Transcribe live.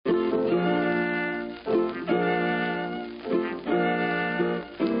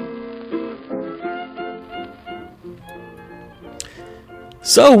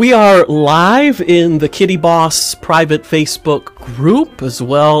So we are live in the Kitty Boss private Facebook group, as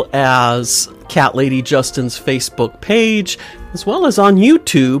well as Cat Lady Justin's Facebook page, as well as on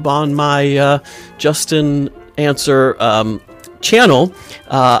YouTube on my Justin Answer channel.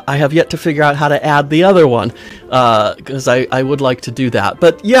 I have yet to figure out how to add the other one, because I would like to do that.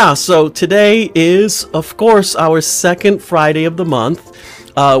 But yeah, so today is, of course, our second Friday of the month.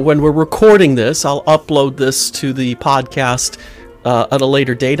 When we're recording this, I'll upload this to the podcast at a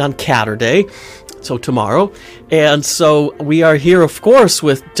later date on Catterday, so tomorrow. And so we are here, of course,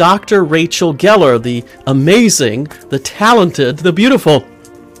 with Dr. Rachel Geller, the amazing, the talented, the beautiful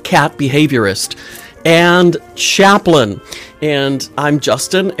cat behaviorist and chaplain. And I'm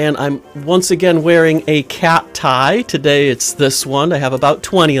Justin, and I'm once again wearing a cat tie. Today it's this one. I have about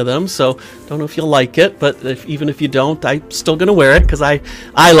 20 of them, so don't know if you'll like it, but even if you don't, I'm still going to wear it because I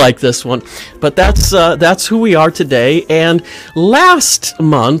like this one. But that's who we are today. And last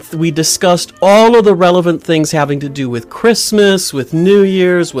month we discussed all of the relevant things having to do with Christmas, with New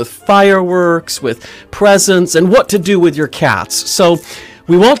Year's, with fireworks, with presents, and what to do with your cats. So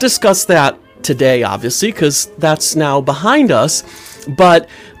we won't discuss that today, obviously, because that's now behind us, but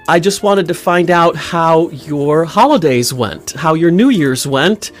I just wanted to find out how your holidays went, how your New Year's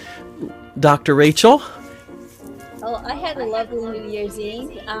went. Dr. Rachel? Oh, I had a lovely New Year's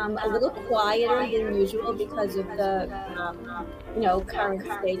Eve, a little quieter than usual because of the, current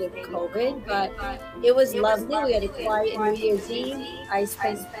state of COVID, but it was lovely. We had a quiet New Year's Eve. I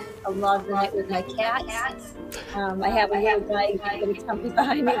spent a lot of the night with my cats. I have a little guy with a tummy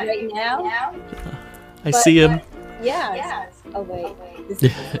behind me right now. I see him. Yeah. Oh,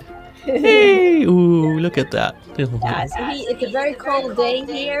 wait. Hey, ooh, look at that. Yeah, so it's a very cold day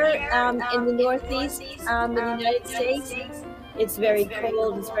here in the Northeast in the United States. It's very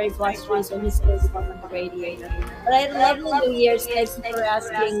cold, it's very blustery, so he's still on the radiator. But I had a lovely New Year's, thank you for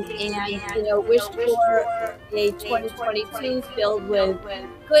asking, and wished for a 2022 filled with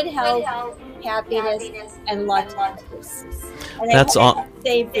good health, happiness, and lots of happiness. And that's all.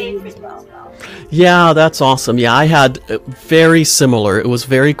 Same for you as well. Yeah, that's awesome. Yeah, I had very similar. It was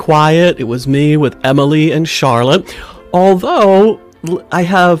very quiet. It was me with Emily and Charlotte. Although I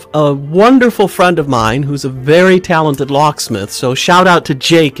have a wonderful friend of mine who's a very talented locksmith. So shout out to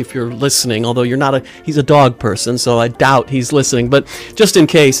Jake if you're listening, although he's a dog person, so I doubt he's listening, but just in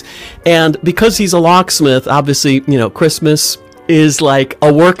case. And because he's a locksmith, obviously, Christmas is like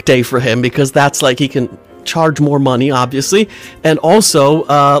a work day for him, because that's like he can charge more money, obviously, and also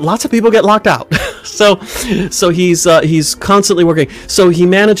lots of people get locked out. so he's constantly working. So he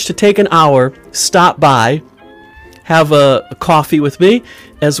managed to take an hour, stop by, have a coffee with me,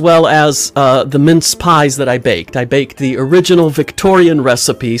 as well as the mince pies that I baked. I baked the original Victorian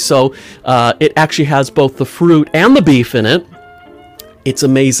recipe, so it actually has both the fruit and the beef in it. It's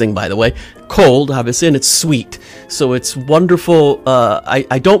amazing, by the way. Cold, obviously, and it's sweet. So it's wonderful.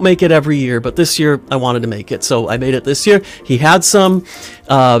 I don't make it every year, but this year I wanted to make it. So I made it this year. He had some.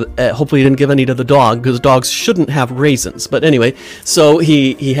 Hopefully he didn't give any to the dog, because dogs shouldn't have raisins. But anyway, so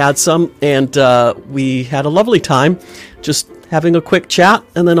he had some, and we had a lovely time just having a quick chat,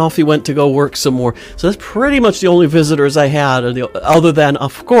 and then off he went to go work some more. So that's pretty much the only visitors I had, other than,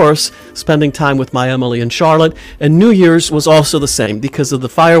 of course, spending time with my Emily and Charlotte. And New Year's was also the same. Because of the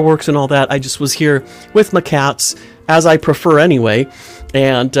fireworks and all that, I just was here with my cats, as I prefer anyway.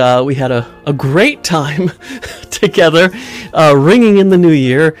 And we had a great time together, ringing in the new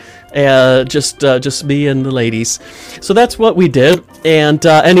year. Just me and the ladies. So that's what we did. And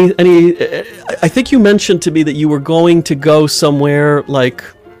I think you mentioned to me that you were going to go somewhere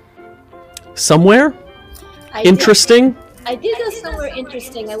interesting. I did go somewhere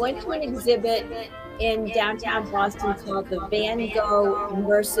interesting. I went to an exhibit in downtown Boston called the Van Gogh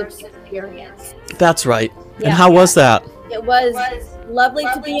Immersive Experience. That's right. Yeah. And how was that? It was lovely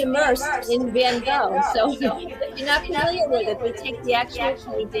to be immersed in Van Gogh. So if you're not familiar with it, they take the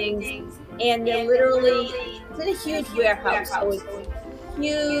actual paintings and they're literally, it's in a huge warehouse. So it's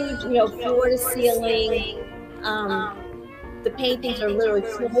huge, floor to ceiling. The paintings are literally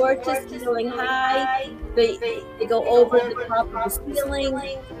floor to ceiling high. They go over the top of the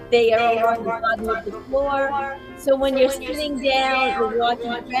ceiling. They are along the bottom of the floor. So when you're sitting down or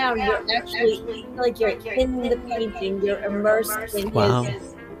walking around, you're actually like you're in the painting. You're immersed in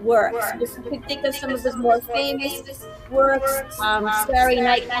his works. If you could think of some of his more famous works, Starry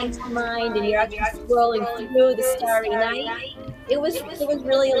Night comes to mind, and you're actually scrolling through the Starry Night. It was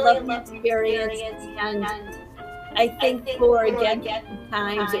really a lovely experience, and I think for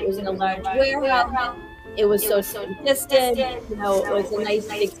times it was in a large warehouse. It was social distant, it was a nice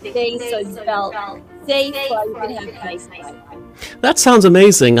big space, so you felt safe while you could have a nice time. That sounds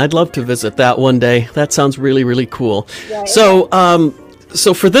amazing. I'd love to visit that one day. That sounds really, really cool. Right.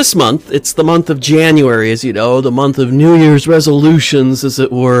 So for this month, it's the month of January, as you know, the month of New Year's resolutions, as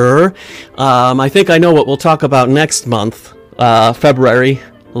it were. I think I know what we'll talk about next month, February.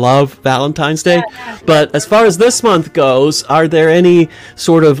 Love, Valentine's Day. But as far as this month goes, are there any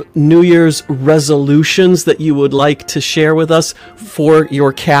sort of New Year's resolutions that you would like to share with us for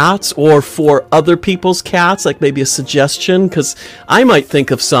your cats or for other people's cats, like maybe a suggestion? Because I might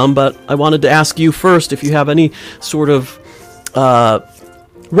think of some, but I wanted to ask you first if you have any sort of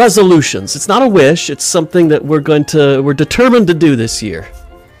resolutions. It's not a wish, it's something that we're determined to do this year.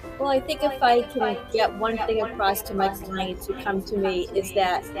 Well, I think if I can get one thing across to my clients who come to me is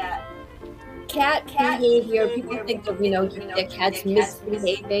that cat behavior, people think of, their cats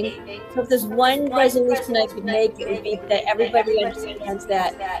misbehaving. So if there's one resolution I could make, it would be that everybody understands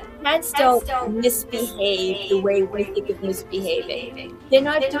that cats don't misbehave the way we think of misbehaving. They're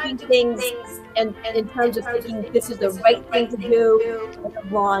not doing things in terms of thinking this is the right thing to do or the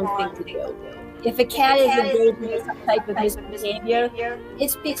wrong thing to do. If a cat is engaging in some type of misbehavior,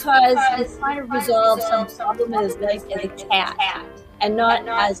 it's because he's trying to resolve some problem in his life as a cat and not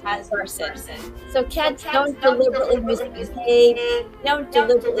as a person. So cats don't deliberately misbehave, don't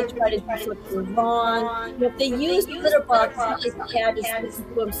deliberately try to do something wrong. If they use the litter box, it's not like the cat is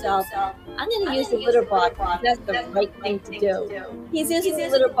thinking to himself, I'm going to use the litter box because that's the right thing to do. He's using the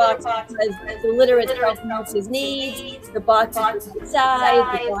litter box because the litter is trying to meet his needs, the box is the right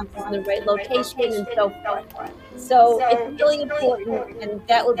size, the box is in the right location, and so forth. So it's really important, and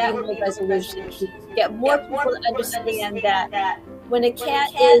that would be my resolution, to get more people to understand that when a cat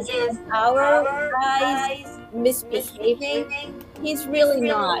is, in our eyes, misbehaving, he's really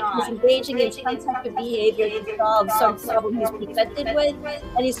not. He's engaging in some type of behavior to solve some problem he's presented with,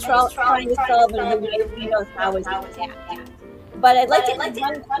 and he's trying to solve it in a way he knows how as a cat. But I'd like to add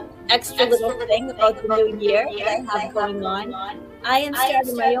one extra little thing about the new year that I have going on. I am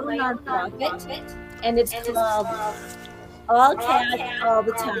starting my own nonprofit, and it's called All Cats All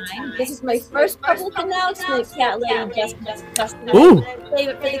the Time. This is my first public announcement, Cat Lady Justin. Save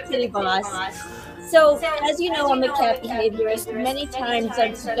it for the Kitty Boss. So, as you know, I'm a cat behaviorist. Many times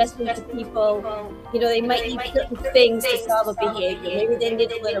I'm suggesting to people, they might need certain things to solve a behavior. Maybe they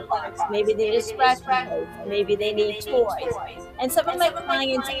need a litter box. Maybe they need a scratch plate. Maybe they need toys. And some of my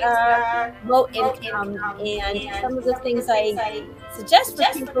clients are low income, and some of the things I suggest for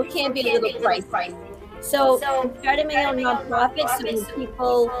people can be a little pricey. So I'm starting my own nonprofit, so when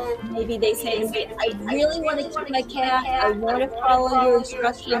people, maybe they say to me, I really want to keep my cat, I want to follow your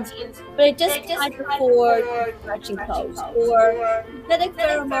instructions, but I just can't afford scratching coats, or synthetic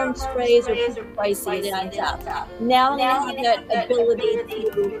pheromone sprays are too pricey, it ends up. Now I have that ability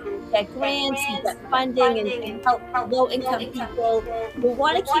to get grants and get funding and help low-income people who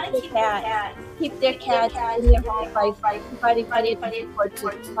want to keep their cats in their home by providing financial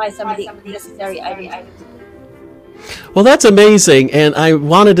support to buy some of the necessary items. Well, that's amazing, and I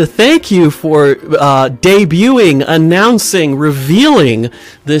wanted to thank you for debuting, announcing, revealing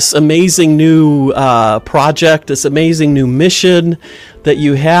this amazing new project, this amazing new mission that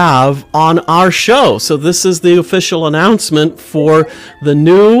you have on our show. So this is the official announcement for the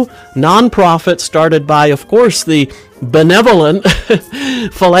new nonprofit started by, of course, the benevolent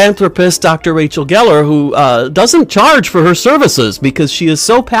philanthropist Dr. Rachel Geller, who doesn't charge for her services because she is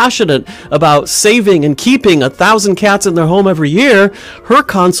so passionate about saving and keeping 1,000 cats in their home every year. Her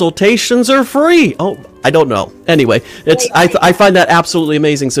consultations are free. Oh, I don't know. Anyway, I find that absolutely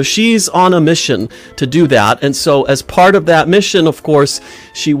amazing. So she's on a mission to do that. And so as part of that mission, of course,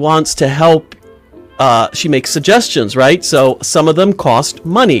 she wants to help. She makes suggestions, right? So some of them cost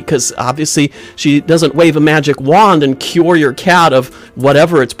money because obviously she doesn't wave a magic wand and cure your cat of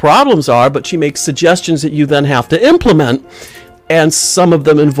whatever its problems are, but she makes suggestions that you then have to implement. And some of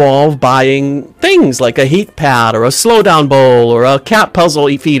them involve buying things like a heat pad or a slow down bowl or a cat puzzle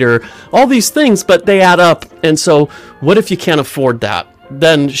feeder, all these things, but they add up. And so what if you can't afford that?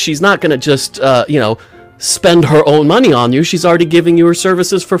 Then she's not going to just, spend her own money on you. She's already giving you her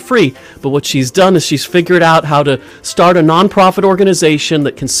services for free. But what she's done is she's figured out how to start a nonprofit organization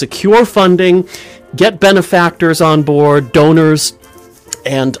that can secure funding, get benefactors on board, donors,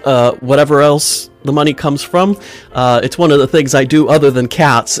 and whatever else the money comes from. It's one of the things I do other than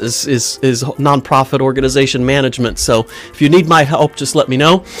cats is nonprofit organization management. So if you need my help, just let me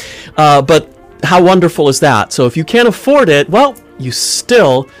know. But how wonderful is that? So if you can't afford it, well, you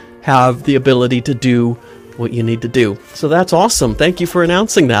still have the ability to do what you need to do. So that's awesome. Thank you for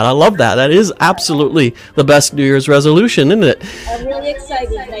announcing that. I love that. That is absolutely the best New Year's resolution, isn't it? I'm really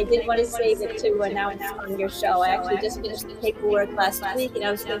excited, and I did want to save it to announce on your show. I actually just finished the paperwork last week, and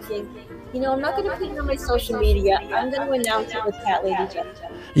I was thinking, I'm not going to put it on my social media. I'm going to announce it with Cat Lady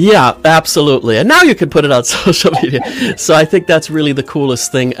Justin. Yeah, absolutely. And now you can put it on social media. So I think that's really the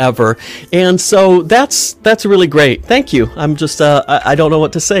coolest thing ever. And so that's really great. Thank you. I'm just, I don't know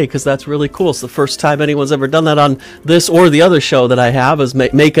what to say because that's really cool. It's the first time anyone's ever done that on this or the other show that I have, is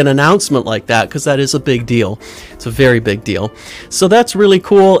make an announcement like that, because that is a big deal. It's a very big deal. So that's really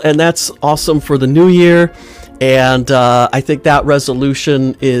cool. And that's awesome for the new year. And I think that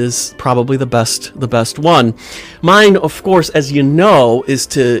resolution is probably the best one. Mine, of course, as you know, is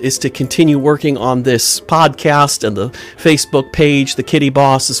to continue working on this podcast and the Facebook page, the Kitty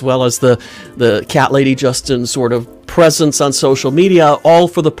Boss, as well as the Cat Lady Justin sort of presence on social media, all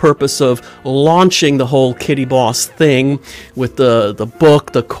for the purpose of launching the whole Kitty Boss thing with the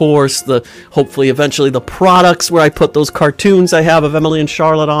book, the course, hopefully eventually the products where I put those cartoons I have of Emily and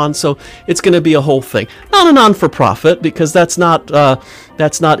Charlotte on. So it's going to be a whole thing. Not a non-for-profit, because that's not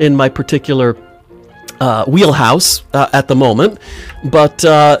in my particular wheelhouse at the moment, but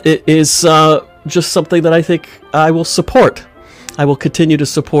it is just something that I think I will support. I will continue to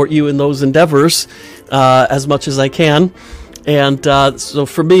support you in those endeavors as much as I can. And so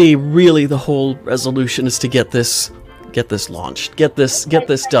for me, really, the whole resolution is to get this launched, get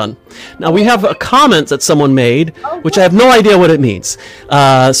this done. Now we have a comment that someone made, which I have no idea what it means.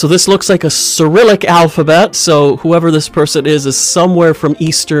 So this looks like a Cyrillic alphabet. So whoever this person is somewhere from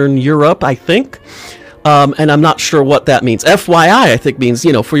Eastern Europe, I think. And I'm not sure what that means. FYI, I think means,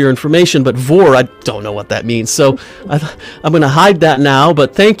 for your information, but vor, I don't know what that means. So I'm going to hide that now,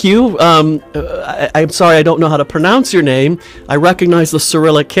 but thank you. I'm sorry, I don't know how to pronounce your name. I recognize the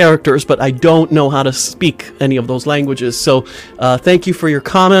Cyrillic characters, but I don't know how to speak any of those languages. So thank you for your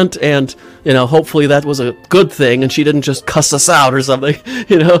comment, and, hopefully that was a good thing, and she didn't just cuss us out or something,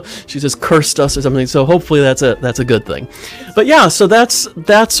 she just cursed us or something. So hopefully that's a good thing. But yeah, so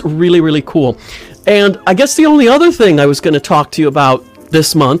that's really, really cool. And I guess the only other thing I was going to talk to you about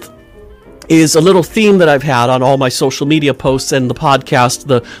this month is a little theme that I've had on all my social media posts and the podcast,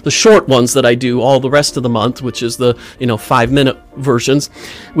 the short ones that I do all the rest of the month, which is the 5-minute versions,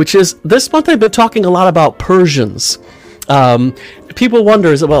 which is this month I've been talking a lot about Persians. People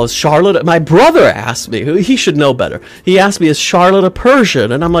wonder, is Charlotte, my brother asked me, he should know better. He asked me, is Charlotte a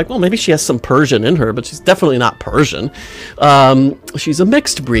Persian? And I'm like, well, maybe she has some Persian in her, but she's definitely not Persian. She's a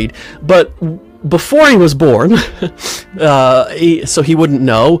mixed breed. But before he was born, so he wouldn't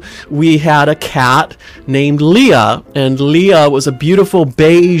know, we had a cat named Leah, and Leah was a beautiful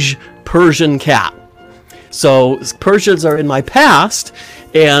beige Persian cat. So Persians are in my past,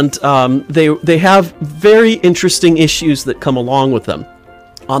 and they have very interesting issues that come along with them.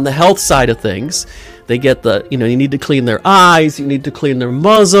 On the health side of things, they get you need to clean their eyes, you need to clean their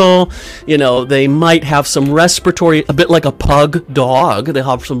muzzle, they might have some respiratory, a bit like a pug dog, they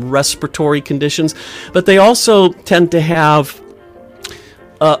have some respiratory conditions, but they also tend to have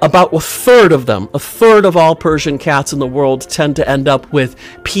about a third of all Persian cats in the world tend to end up with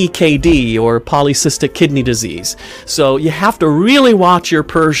PKD, or polycystic kidney disease. So you have to really watch your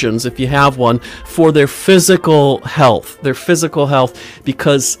Persians, if you have one, for their physical health,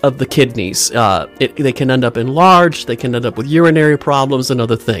 because of the kidneys. They can end up enlarged, they can end up with urinary problems and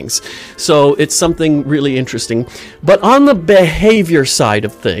other things. So it's something really interesting. But on the behavior side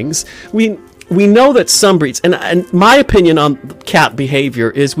of things, we know that some breeds, and my opinion on cat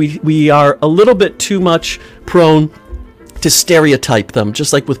behavior is we are a little bit too much prone to stereotype them,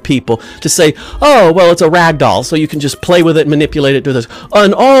 just like with people, to say, oh, well, it's a rag doll, so you can just play with it, manipulate it, do this,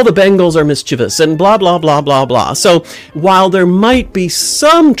 and all the Bengals are mischievous, and blah, blah, blah, blah, blah. So while there might be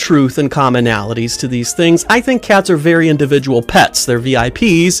some truth and commonalities to these things, I think cats are very individual pets. They're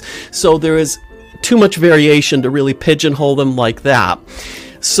VIPs, so there is too much variation to really pigeonhole them like that.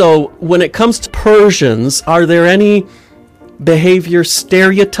 So when it comes to Persians, are there any behavior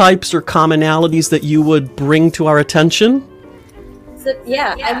stereotypes or commonalities that you would bring to our attention? So,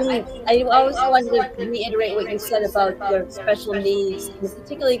 yeah, I always wanted to reiterate what you said about their special needs,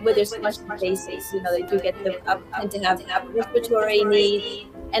 particularly with their special cases. They do tend to have respiratory needs,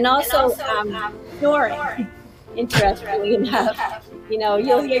 and also snoring. Interestingly enough,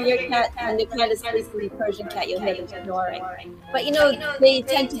 you'll hear your cat, when the cat is sleeping, the Persian cat, you'll hear them snoring. But they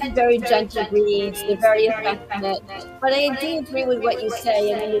tend to be very gentle breeds. They're very affectionate. But I do agree with what you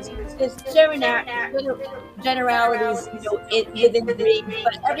say. There's generalities, within breeds,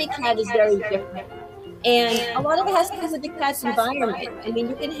 but every cat is very different. And a lot of it has to do with the cat's environment.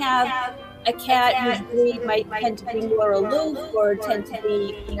 You can have a cat whose breed might tend to be more aloof or tend to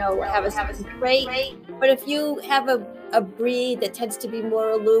be, have a certain trait. But if you have a breed that tends to be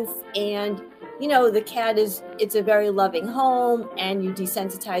more aloof and the cat it's a very loving home and you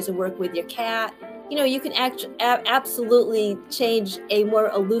desensitize and work with your cat, you can absolutely change a more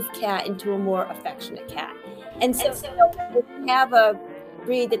aloof cat into a more affectionate cat. And so if you have a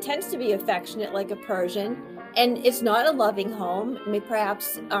breed that tends to be affectionate, like a Persian, and it's not a loving home,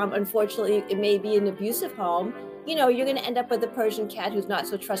 perhaps, unfortunately, it may be an abusive home, you're going to end up with a Persian cat who's not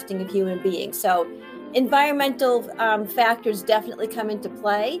so trusting of human beings. So environmental factors definitely come into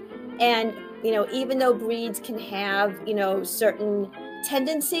play. And, even though breeds can have, certain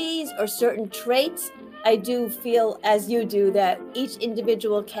tendencies or certain traits, I do feel, as you do, that each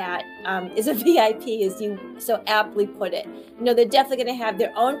individual cat is a VIP, as you so aptly put it. They're definitely going to have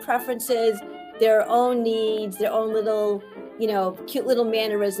their own preferences, their own needs, their own little, cute little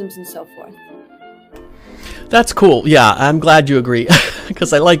mannerisms and so forth. That's cool. Yeah, I'm glad you agree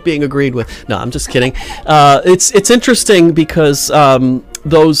because I like being agreed with. No, I'm just kidding. It's interesting because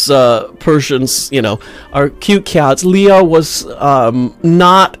those Persians, are cute cats. Leah was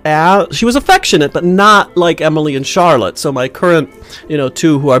she was affectionate, but not like Emily and Charlotte. So my current,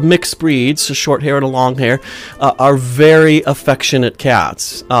 two who are mixed breeds, a short hair and a long hair, are very affectionate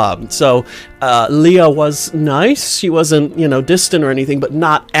cats. So Leah was nice. She wasn't, distant or anything, but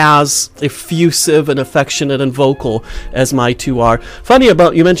not as effusive and affectionate and vocal as my two are. Funny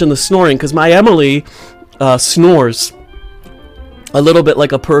about, you mentioned the snoring, because my Emily snores a little bit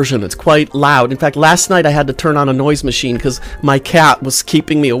like a Persian. It's quite loud. In fact, last night I had to turn on a noise machine because my cat was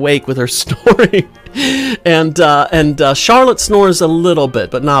keeping me awake with her snoring. and Charlotte snores a little bit,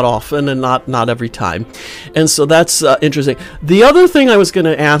 but not often and not every time. And so that's interesting. The other thing I was going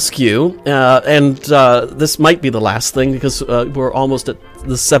to ask you, and this might be the last thing because we're almost at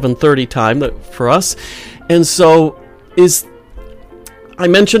the 7:30 time for us. And so I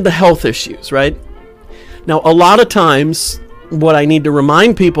mentioned the health issues, right? Now, a lot of times, what I need to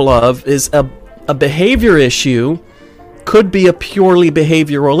remind people of is a behavior issue could be a purely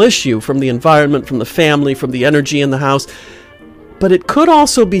behavioral issue from the environment, from the family, from the energy in the house, but it could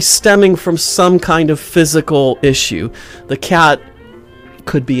also be stemming from some kind of physical issue. The cat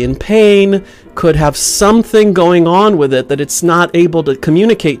could be in pain, could have something going on with it that it's not able to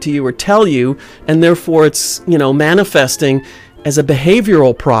communicate to you or tell you, and therefore it's, manifesting as a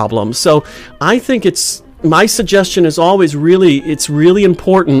behavioral problem. So I think my suggestion is always it's really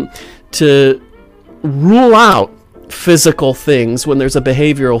important to rule out physical things when there's a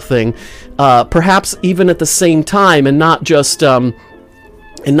behavioral thing, perhaps even at the same time, and not just to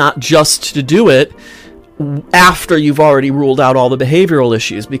do it after you've already ruled out all the behavioral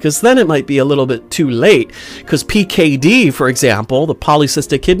issues, because then it might be a little bit too late. Because PKD, for example, the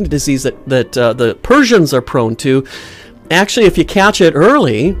polycystic kidney disease that the Persians are prone to, actually, if you catch it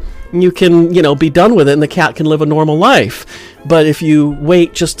early, you can, be done with it and the cat can live a normal life. But if you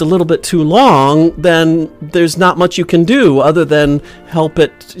wait just a little bit too long, then there's not much you can do other than help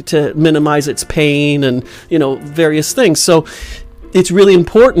it to minimize its pain and, various things. So it's really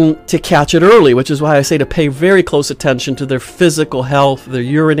important to catch it early, which is why I say to pay very close attention to their physical health, their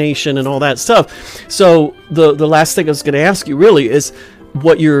urination and all that stuff. So the last thing I was going to ask you really is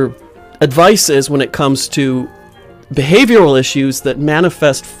what your advice is when it comes to behavioral issues that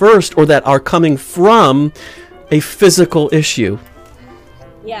manifest first or that are coming from a physical issue.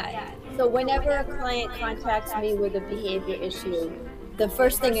 Yeah. So whenever a client contacts me with a behavior issue, the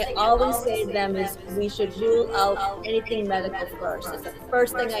first thing I always say to them is we should rule out anything medical first. It's the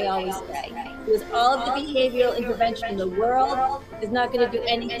first thing I always say. Because all of the behavioral intervention in the world is not going to do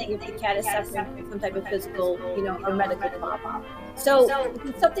anything if the cat is suffering from some type of physical, or medical problem. So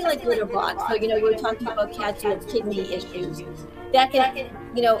something like litter box. So, we were talking about cats with kidney issues. That can,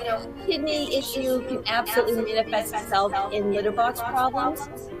 kidney issue can absolutely manifest itself in litter box problems.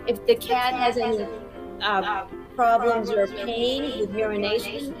 If the cat has any problems or pain with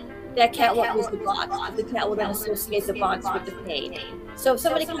urination, that cat won't use the box. The cat will then associate the box with the pain. So if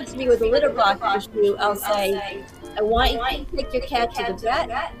somebody comes to me with a litter box issue, I'll say, I want you to take your cat to the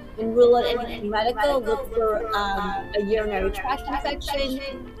vet and rule out anything medical. Look for a urinary tract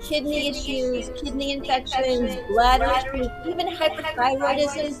infection, kidney issues, kidney infections, bladder issues, even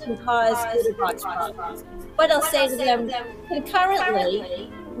hyperthyroidism can cause litter box problems. But I'll say to them,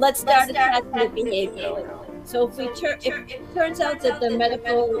 concurrently, let's start attacking the behavior. So if it turns out that the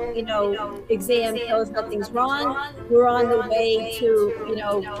medical, exam shows nothing's wrong, we're on the way to,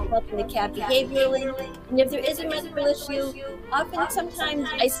 helping the cat behaviorally. And if there is a medical issue, sometimes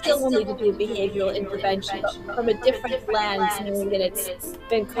I still will need to do a behavioral intervention, but from a different lens, knowing that it's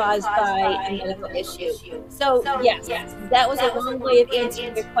been caused by a medical issue. So yes, that was a long way of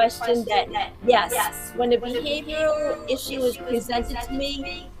answering your question. That yes, when a behavioral issue is presented to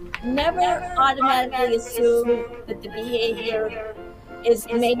me, never automatically assume that the behavior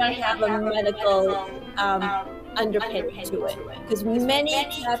may not have a medical underpinning to it, because many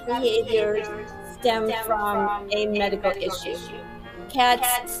cat behaviors stem from a medical issue.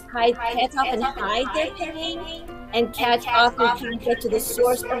 Cats often hide their pain, and cats often can't get to the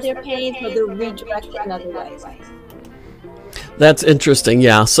source of their pain, so they're redirected in other ways. That's interesting,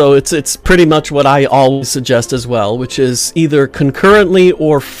 yeah. So it's pretty much what I always suggest as well, which is either concurrently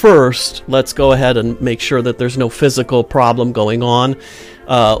or first, let's go ahead and make sure that there's no physical problem going on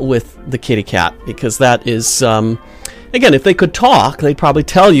with the kitty cat, because that is, again, if they could talk, they'd probably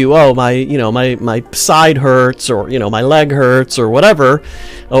tell you, oh, my side hurts, or, my leg hurts, or whatever,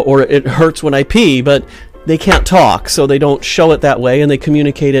 or it hurts when I pee, but they can't talk, so they don't show it that way, and they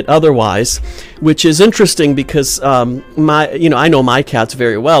communicate it otherwise, which is interesting because I know my cats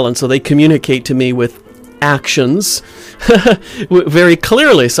very well, and so they communicate to me with actions very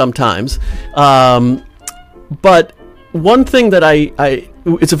clearly sometimes. But one thing that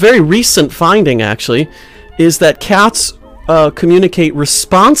it's a very recent finding actually, is that cats communicate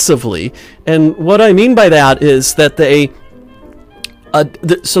responsively, and what I mean by that is that they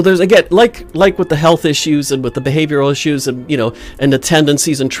so there's, again, like with the health issues and with the behavioral issues and and the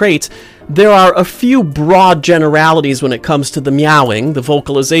tendencies and traits, there are a few broad generalities when it comes to the meowing, the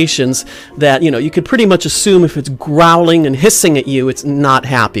vocalizations, that you could pretty much assume if it's growling and hissing at you, it's not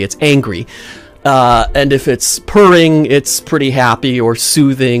happy, it's angry. And if it's purring, it's pretty happy or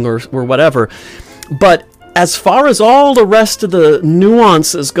soothing or whatever. But as far as all the rest of the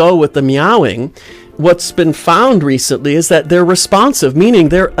nuances go with the meowing, what's been found recently is that they're responsive, meaning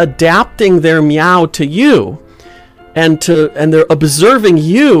they're adapting their meow to you, and they're observing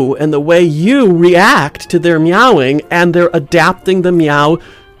you and the way you react to their meowing, and they're adapting the meow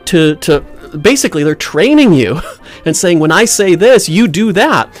to basically they're training you and saying, when I say this, you do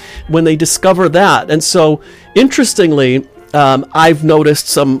that, when they discover that. And so interestingly, I've noticed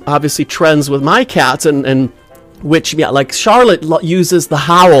some obviously trends with my cats, and which, like Charlotte uses the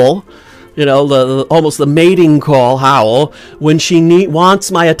howl, almost the mating call howl when she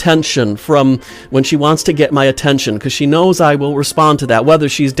wants my attention, when she wants to get my attention, because she knows I will respond to that. Whether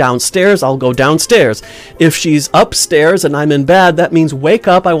she's downstairs, I'll go downstairs. If she's upstairs and I'm in bed, that means wake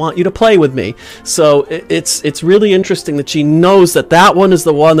up, I want you to play with me. So it's really interesting that she knows that one is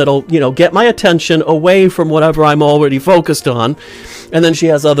the one that'll get my attention away from whatever I'm already focused on. And then she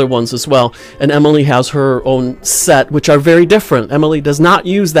has other ones as well. And Emily has her own set, which are very different. Emily does not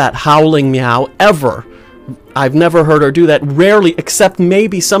use that howling meow ever. I've never heard her do that, rarely, except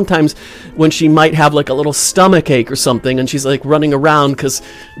maybe sometimes when she might have like a little stomach ache or something, and she's like running around because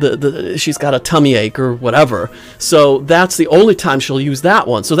she's got a tummy ache or whatever. So that's the only time she'll use that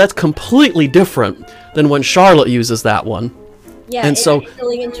one. So that's completely different than when Charlotte uses that one. Yeah, and so it's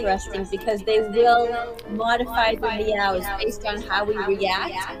really interesting because they will modify the meows based on how we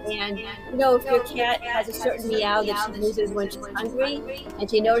react. And if your cat has a certain meow that she uses when she's hungry,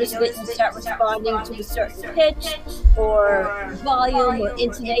 and she notices that you start responding to a certain pitch or volume or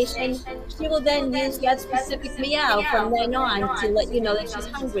intonation, she will then use that specific meow from then on to let you know that she's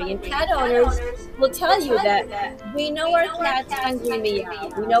hungry. And cat owners will tell you that we know our cat's hungry meow,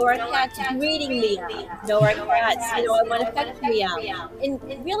 we know our cat's greeting meow, we know our cat's, I want to pet meow. And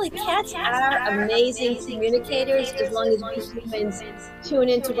really, cats are amazing communicators as long as we humans tune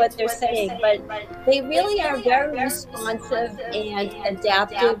into what they're saying. But they really are very responsive and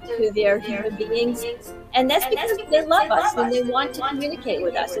adaptive to their human beings. And that's because they love us and they want to communicate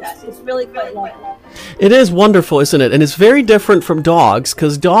with us. It's really quite lovely. It is wonderful, isn't it? And it's very different from dogs,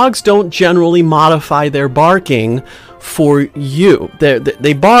 because dogs don't generally modify their barking for you.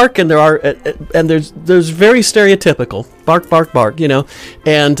 They bark, and there's very stereotypical bark, bark, bark,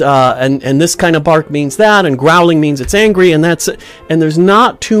 and this kind of bark means that, and growling means it's angry, and that's it. And there's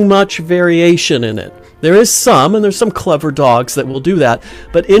not too much variation in it. There is some, and there's some clever dogs that will do that,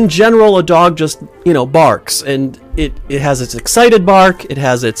 but in general, a dog just, barks, and it has its excited bark, it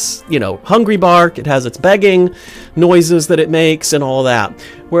has its, hungry bark, it has its begging noises that it makes, and all that.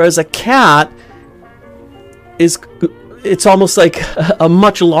 Whereas a cat it's almost like a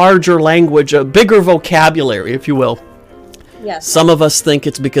much larger language, a bigger vocabulary, if you will. Yes. Some of us think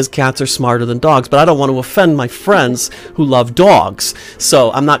it's because cats are smarter than dogs, but I don't want to offend my friends who love dogs.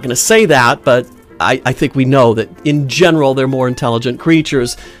 So I'm not going to say that, but I think we know that in general they're more intelligent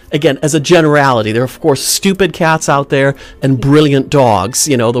creatures. Again, as a generality, there are of course stupid cats out there and brilliant dogs.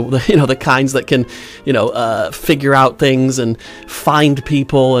 The kinds that can, figure out things and find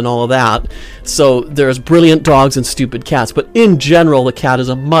people and all of that. So there's brilliant dogs and stupid cats, but in general, the cat is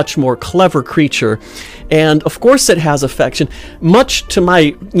a much more clever creature, and of course it has affection. Much to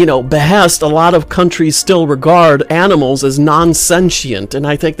my, behest, a lot of countries still regard animals as non-sentient, and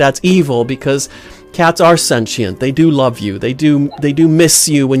I think that's evil because cats are sentient. They do love you. They do miss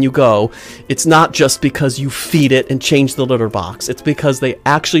you when you go. It's not just because you feed it and change the litter box. It's because they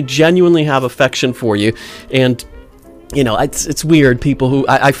actually genuinely have affection for you. And it's weird. People who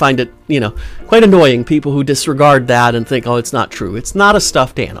I find it, quite annoying. People who disregard that and think, oh, it's not true. It's not a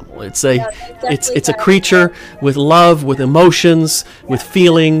stuffed animal. It's a creature with love, with emotions, with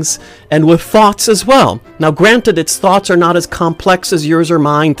feelings, and with thoughts as well. Now, granted, its thoughts are not as complex as yours or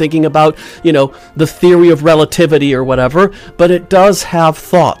mine, thinking about, the theory of relativity or whatever, but it does have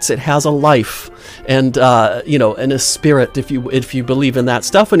thoughts. It has a life. And, and a spirit, if you believe in that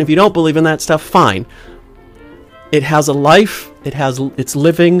stuff. And if you don't believe in that stuff, fine. It has a life, it's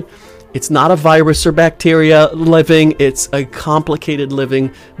living, it's not a virus or bacteria living, it's a complicated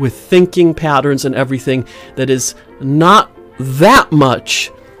living with thinking patterns and everything that is not that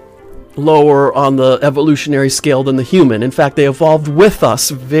much lower on the evolutionary scale than the human. In fact, they evolved with us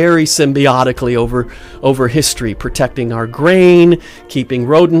very symbiotically over history, protecting our grain, keeping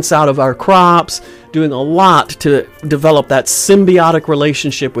rodents out of our crops, doing a lot to develop that symbiotic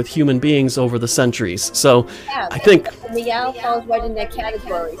relationship with human beings over the centuries. So Yeah, I think meow falls right in that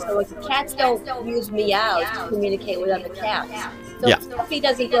category. So if cats don't use meows to communicate with other cats. So Yeah. if Puffy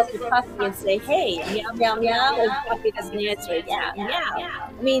doesn't go up to Puffy and say, hey, meow, meow, meow, and Puffy doesn't answer, yeah, meow.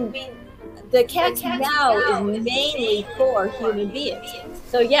 I mean, the cat's meow is mainly for human beings.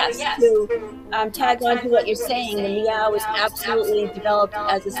 So yes, to tag on to what you're saying, the meow is absolutely developed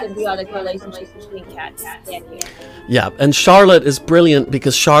as a symbiotic relationship between cats and humans. Yeah, and Charlotte is brilliant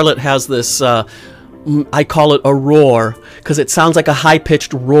because Charlotte has this, I call it a roar, because it sounds like a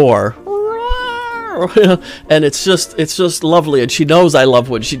high-pitched roar. And it's just lovely, and she knows I love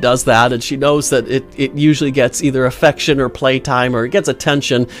when she does that, and she knows that it usually gets either affection or playtime, or it gets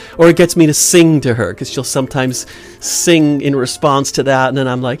attention, or it gets me to sing to her, because she'll sometimes sing in response to that, and then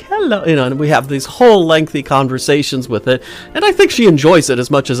I'm like, hello, and we have these whole lengthy conversations with it, and I think she enjoys it as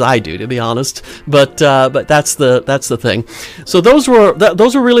much as I do, to be honest. But that's the thing. So those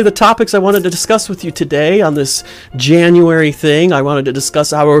were really the topics I wanted to discuss with you today on this January thing. I wanted to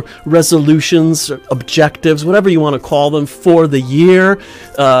discuss our resolutions, objectives, whatever you want to call them, for the year,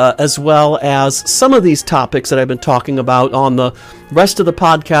 as well as some of these topics that I've been talking about on the rest of the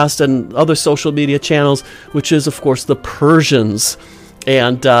podcast and other social media channels, which is, of course, the Persians.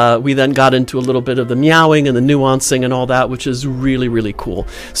 And we then got into a little bit of the meowing and the nuancing and all that, which is really, really cool.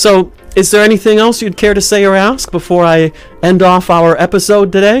 So is there anything else you'd care to say or ask before I end off our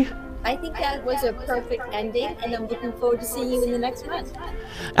episode today? I think that was a perfect ending, and I'm looking forward to seeing you in the next month.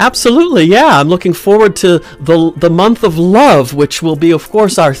 Absolutely, yeah. I'm looking forward to the month of love, which will be, of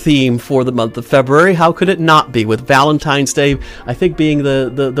course, our theme for the month of February. How could it not be, with Valentine's Day, I think, being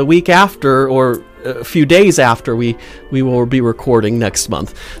the week after, or a few days after we will be recording next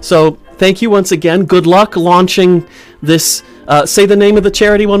month. So thank you once again. Good luck launching this. Say the name of the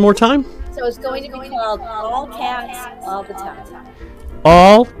charity one more time. So it's going to be called All Cats All the Time.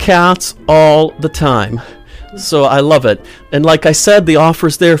 All Cats All the Time. So I love it. And like I said, the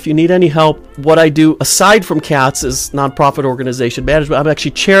offer's there if you need any help. What I do, aside from cats, is nonprofit organization management. I'm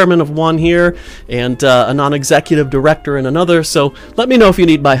actually chairman of one here and a non-executive director in another. So let me know if you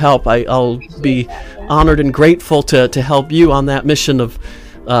need my help. I'll be honored and grateful to help you on that mission of,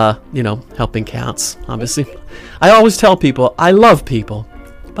 helping cats, obviously. I always tell people, I love people,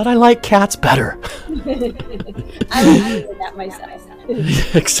 but I like cats better. I like that myself.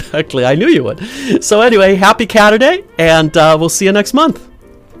 Exactly. I knew you would. So anyway, happy Catterday, and we'll see you next month.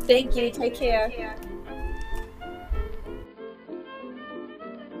 Thank you. Take care.